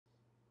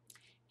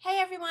Hey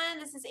everyone,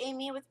 this is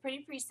Amy with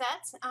Pretty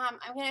Presets. I'm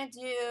going to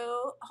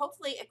do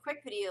hopefully a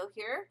quick video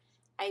here.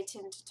 I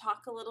tend to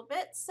talk a little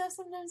bit, so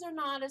sometimes they're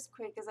not as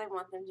quick as I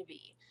want them to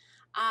be.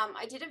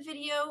 I did a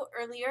video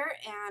earlier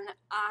and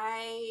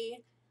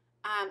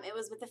it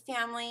was with a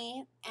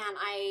family, and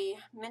I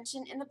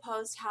mentioned in the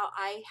post how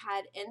I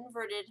had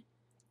inverted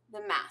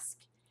the mask.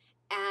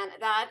 And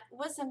that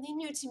was something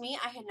new to me.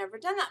 I had never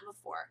done that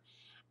before.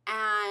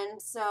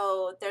 And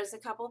so there's a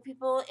couple of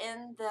people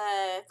in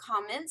the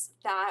comments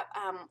that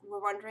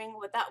were wondering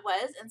what that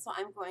was, and so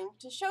I'm going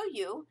to show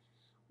you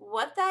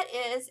what that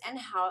is and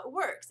how it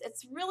works.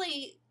 It's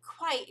really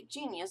quite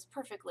genius,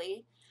 to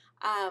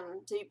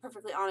be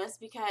perfectly honest,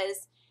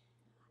 because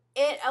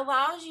it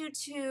allows you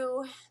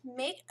to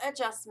make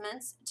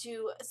adjustments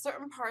to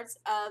certain parts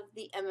of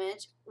the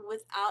image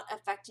without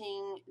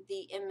affecting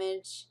the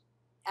image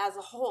as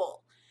a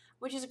whole,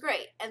 which is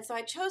great. And so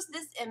I chose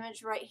this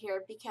image right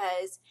here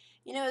because,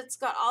 it's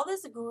got all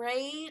this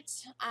great,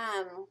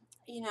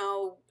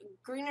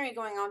 greenery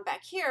going on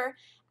back here.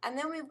 And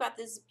then we've got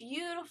this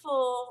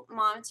beautiful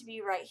mom to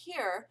be right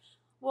here.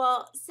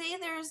 Well, say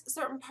there's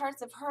certain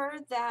parts of her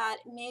that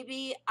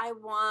maybe I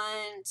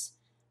want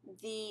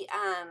the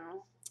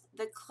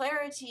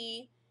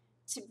clarity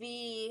to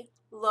be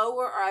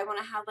lower, or I want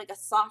to have like a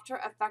softer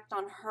effect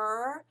on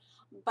her,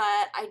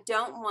 but I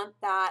don't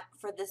want that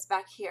for this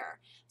back here.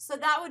 So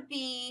that would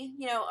be,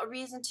 a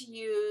reason to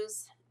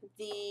use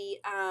the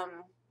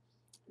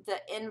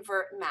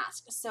invert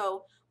mask.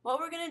 So what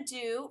we're going to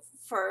do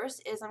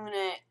first is I'm going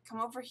to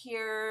come over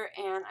here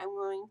and I'm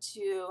going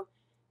to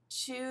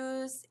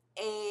choose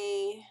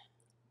a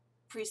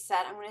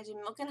preset. I'm going to do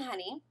Milk and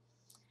Honey.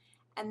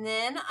 And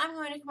then I'm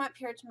going to come up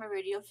here to my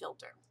Radial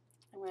filter.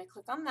 I'm going to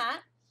click on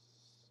that.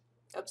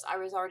 Oops, I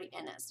was already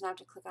in it, so now I have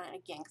to click on it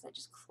again because I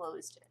just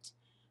closed it.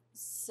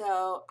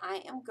 So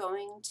I am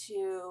going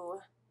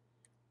to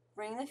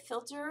bring the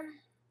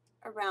filter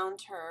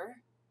around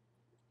her.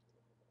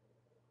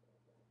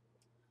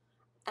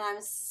 And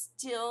I'm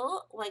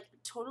still like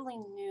totally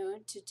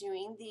new to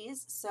doing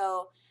these,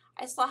 so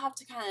I still have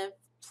to kind of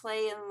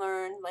play and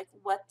learn like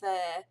what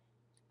the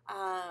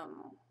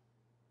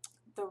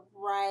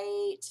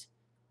right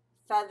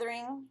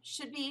feathering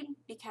should be,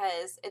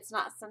 because it's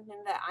not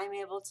something that I'm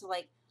able to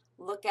like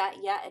look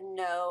at yet and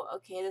know,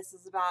 okay, this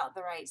is about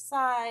the right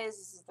size,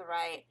 this is the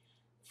right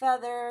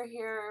feather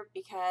here,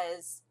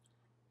 because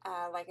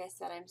like I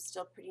said, I'm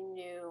still pretty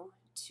new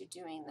to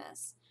doing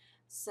this.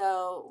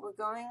 So we're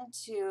going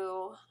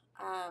to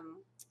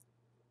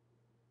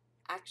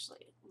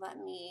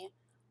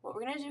what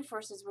we're going to do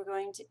first is we're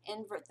going to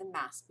invert the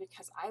mask,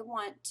 because I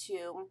want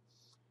to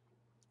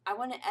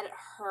edit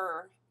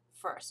her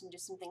first and do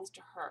some things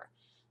to her.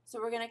 So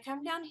we're going to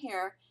come down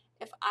here.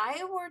 If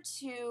I were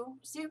to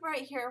see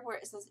right here where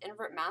it says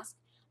invert mask,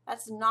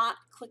 that's not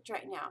clicked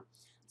right now.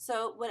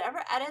 So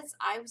whatever edits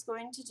I was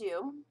going to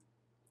do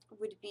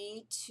would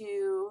be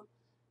to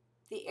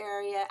the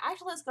area.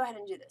 Actually, let's go ahead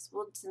and do this.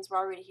 Since we're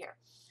already here,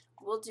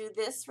 we'll do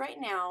this right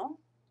now.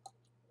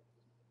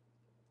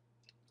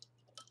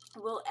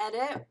 We'll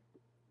edit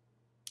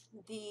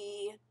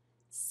the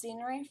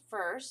scenery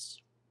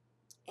first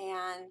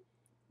and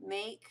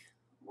make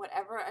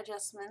whatever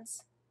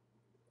adjustments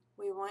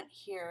we want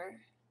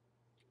here.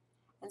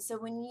 And so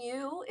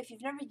if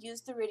you've never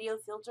used the Radial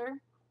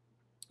filter,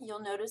 you'll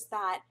notice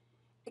that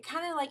it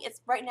kind of like,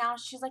 it's right now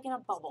she's like in a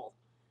bubble.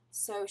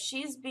 So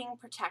she's being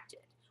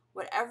protected.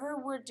 Whatever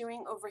we're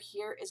doing over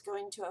here is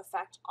going to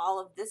affect all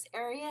of this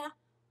area,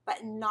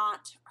 but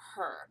not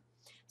her.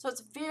 So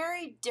it's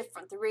very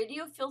different. The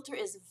Radial filter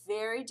is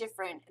very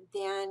different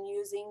than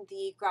using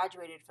the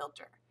graduated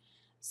filter.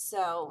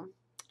 So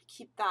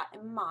keep that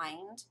in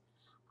mind.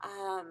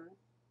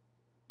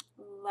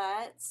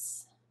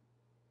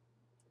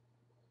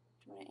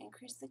 Do we want to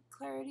increase the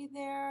clarity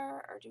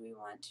there, or do we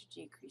want to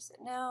decrease it?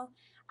 No,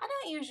 I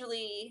don't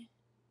usually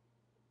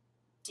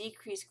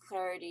decrease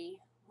clarity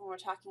when we're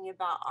talking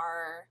about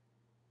our,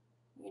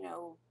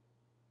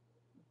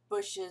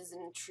 bushes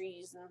and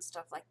trees and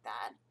stuff like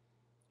that.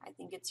 I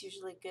think it's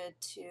usually good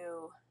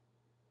to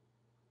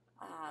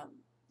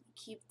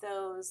keep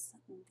those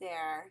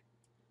there.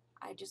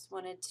 I just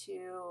wanted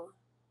to,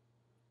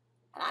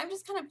 and I'm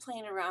just kind of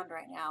playing around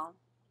right now.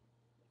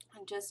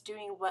 I'm just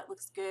doing what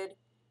looks good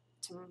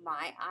to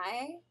my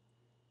eye.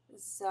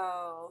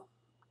 So,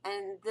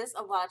 and this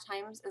a lot of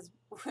times is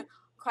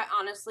quite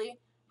honestly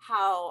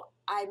how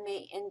I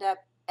may end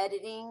up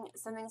editing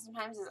something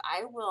sometimes, is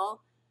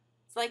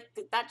it's like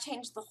that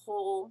changed the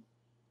whole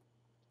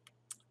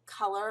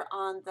color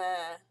on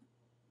the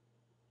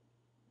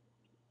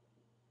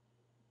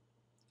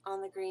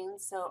green.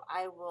 So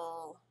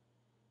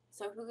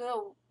if we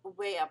go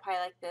way up high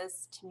like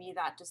this, to me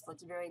that just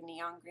looks very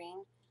neon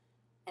green.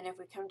 And if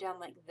we come down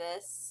like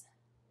this,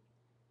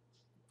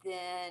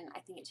 then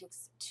I think it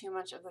takes too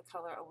much of the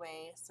color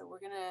away. So we're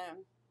gonna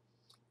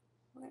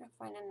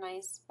find a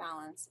nice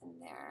balance in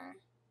there.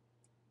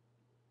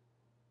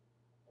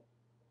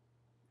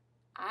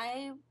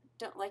 I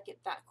don't like it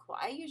that cool.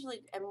 I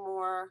usually am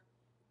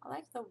I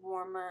like the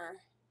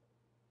warmer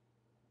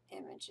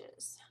images.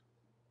 inches.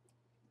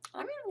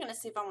 I'm even going to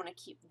see if I want to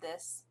keep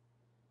this.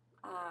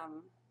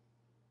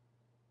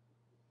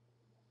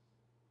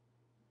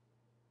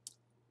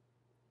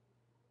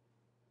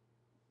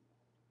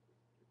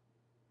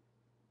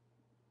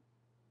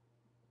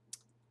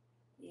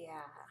 Yeah,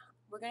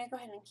 we're going to go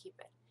ahead and keep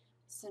it.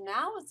 So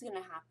now what's going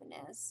to happen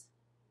is,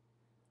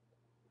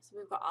 so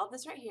we've got all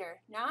this right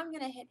here. Now I'm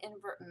going to hit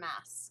invert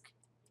mask.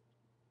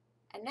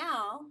 And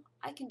now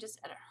I can just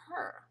edit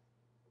her.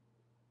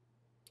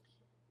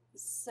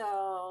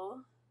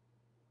 So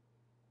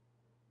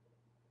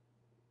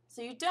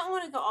you don't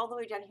want to go all the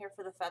way down here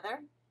for the feather,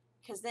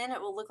 because then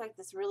it will look like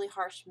this really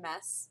harsh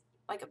mess,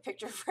 like a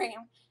picture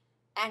frame,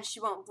 and she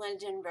won't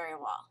blend in very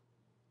well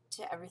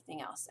to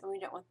everything else, and we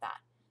don't want that.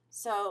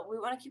 So we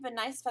want to keep a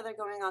nice feather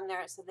going on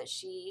there so that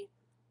she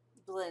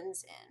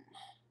blends in.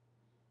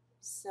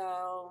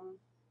 So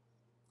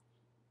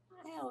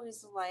I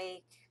always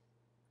like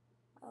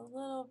a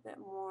little bit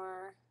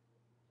more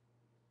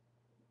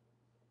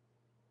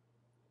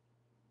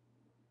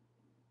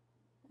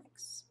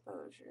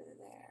exposure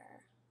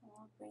there.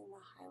 I'll bring the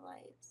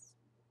highlights.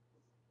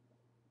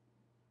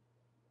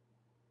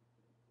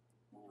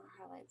 Bring our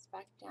highlights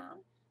back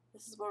down.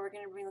 This is where we're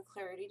going to bring the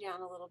clarity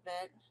down a little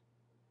bit.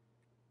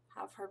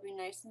 Have her be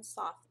nice and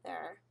soft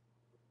there.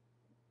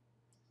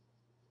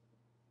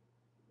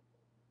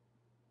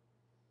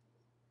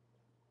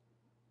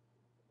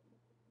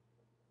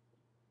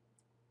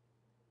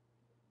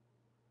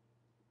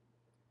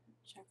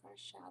 Check our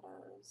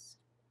shadows.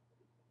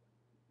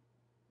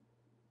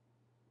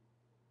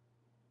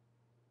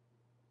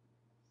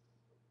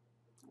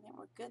 I think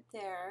we're good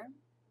there.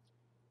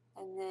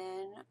 And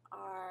then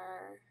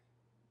our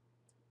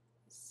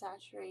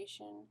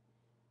saturation.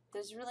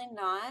 There's really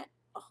not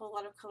a whole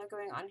lot of color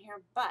going on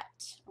here,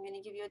 but I'm going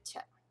to give you a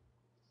tip.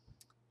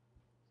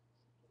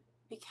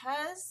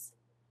 Because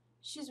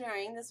she's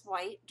wearing this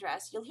white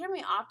dress, you'll hear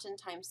me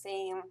oftentimes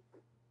saying,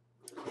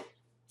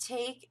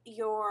 take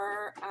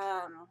your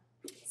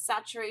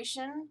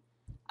saturation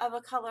of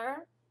a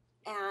color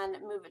and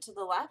move it to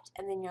the left,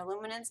 and then your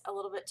luminance a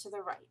little bit to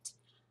the right.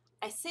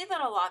 I say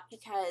that a lot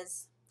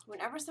because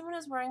whenever someone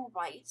is wearing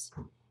white,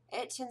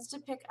 it tends to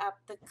pick up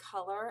the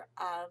color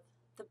of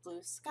the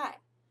blue sky.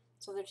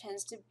 So there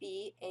tends to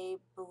be a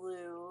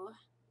blue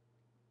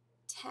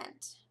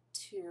tint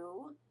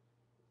to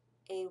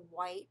a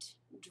white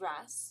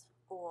dress,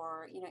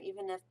 or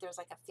even if there's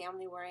like a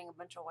family wearing a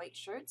bunch of white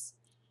shirts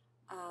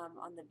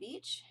on the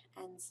beach.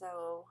 And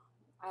so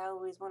I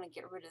always want to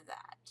get rid of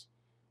that.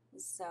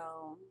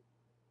 So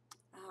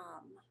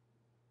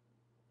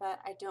but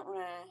I don't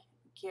want to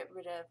get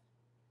rid of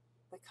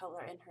the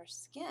color in her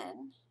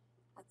skin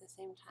at the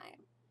same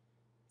time.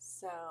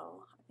 So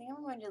I think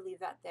I'm going to leave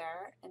that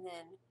there, and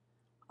then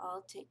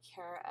I'll take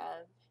care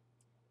of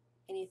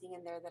anything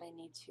in there that I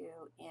need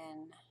to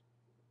in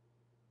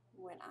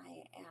when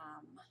I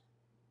am.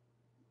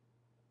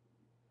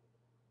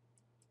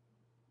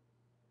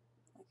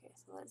 Okay,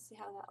 so let's see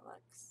how that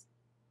looks.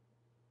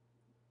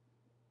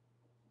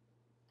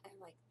 I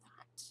like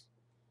that.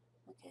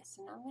 Okay,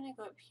 so now I'm going to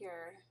go up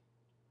here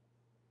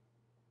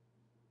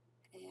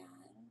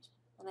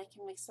and I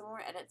can make some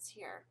more edits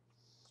here.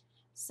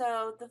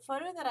 So the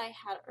photo that I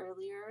had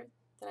earlier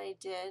that I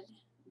did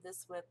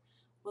this with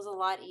was a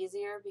lot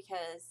easier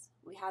because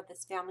we had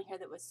this family here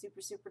that was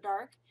super, super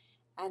dark,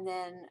 and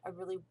then a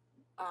really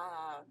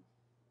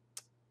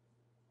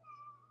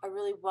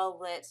well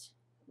lit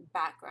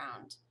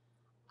background.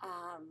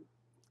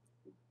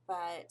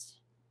 But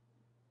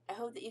I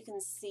hope that you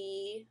can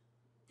see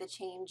the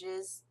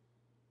changes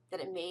that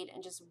it made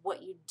and just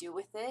what you do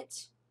with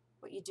it,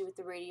 what you do with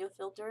the Radial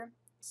filter.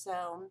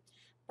 So,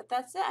 but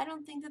that's it. I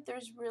don't think that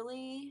there's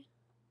really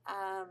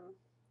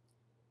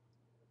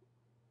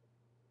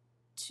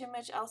too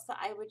much else that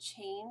I would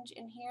change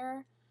in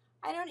here.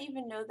 I don't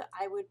even know that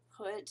I would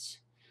put,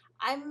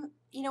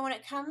 when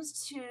it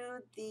comes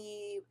to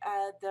the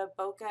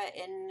bokeh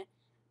in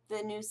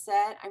the new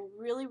set, I'm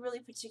really, really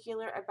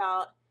particular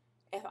about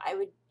if I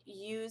would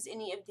use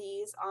any of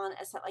these on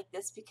a set like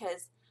this,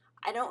 because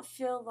I don't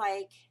feel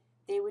like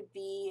they would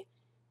be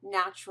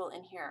natural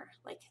in here.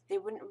 Like they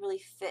wouldn't really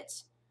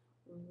fit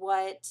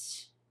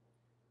what's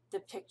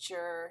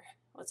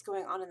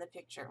going on in the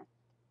picture.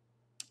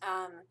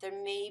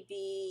 There may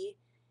be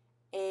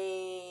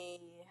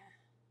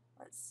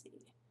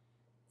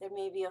there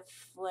may be a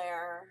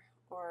flare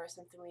or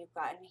something we've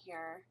got in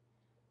here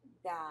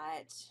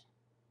that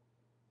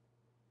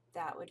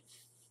would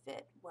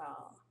fit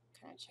well.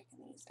 Kind of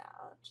checking these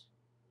out.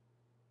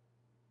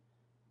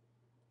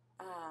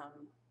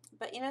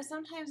 But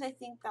sometimes I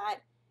think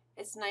that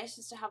it's nice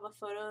just to have a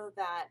photo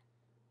that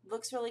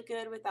looks really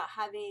good without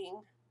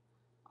having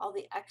all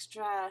the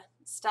extra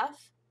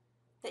stuff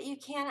that you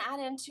can add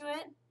into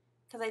it,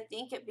 because I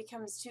think it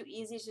becomes too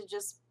easy to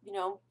just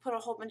put a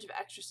whole bunch of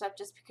extra stuff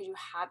just because you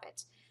have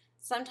it.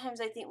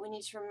 Sometimes I think we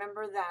need to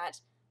remember that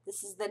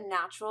this is the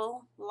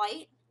natural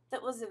light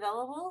that was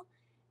available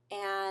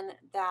and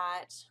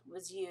that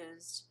was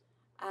used.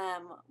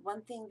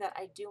 One thing that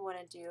I do want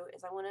to do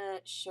is I want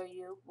to show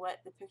you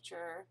what the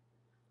picture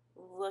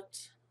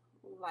looked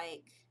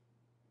like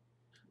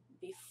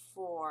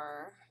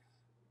before.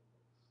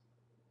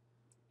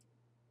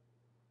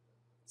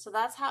 So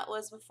that's how it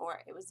was before.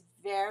 It was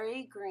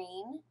very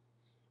green,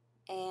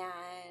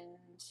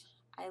 and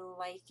I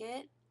like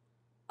it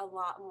a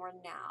lot more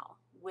now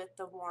with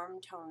the warm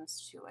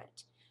tones to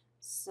it.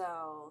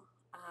 So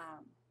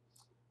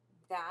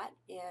that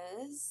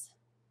is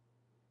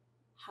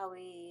how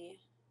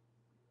we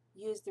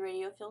use the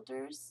radio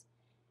filters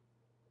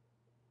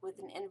with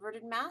an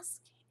inverted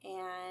mask,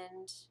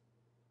 and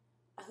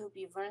I hope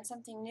you've learned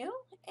something new,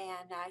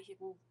 and now you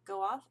can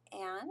go off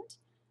and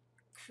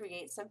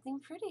create something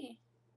pretty.